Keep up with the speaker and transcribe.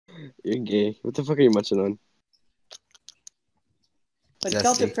You're gay. What the fuck are you munching on? But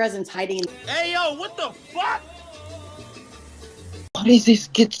felt a presence hiding in. Hey yo, what the fuck? What is this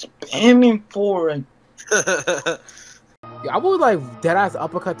kid spamming for? I would like deadass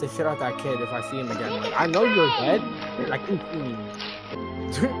uppercut the shit out that kid if I see him again. Like, I know you're dead. I can see you.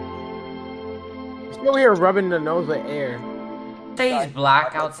 Just over here rubbing the nose with air. Say he's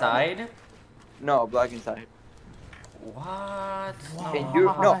black outside? No, black inside. What? And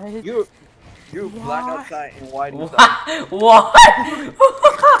you're black outside and white inside. What?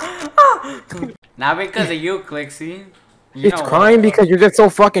 Not because of you, Clixie. It's crying because you're just so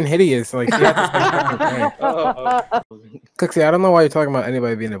fucking hideous. Like, she has to Clixie, I don't know why you're talking about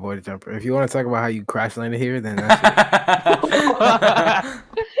anybody being a boy jumper. If you want to talk about how you crash landed here, then that's it.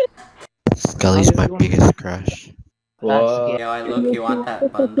 Scully's my biggest crush. Yo, I look, you want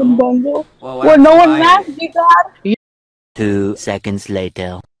that bundle? Well, no one asked you that. 2 seconds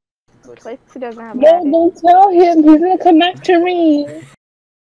later. Don't tell him. He's gonna come after me.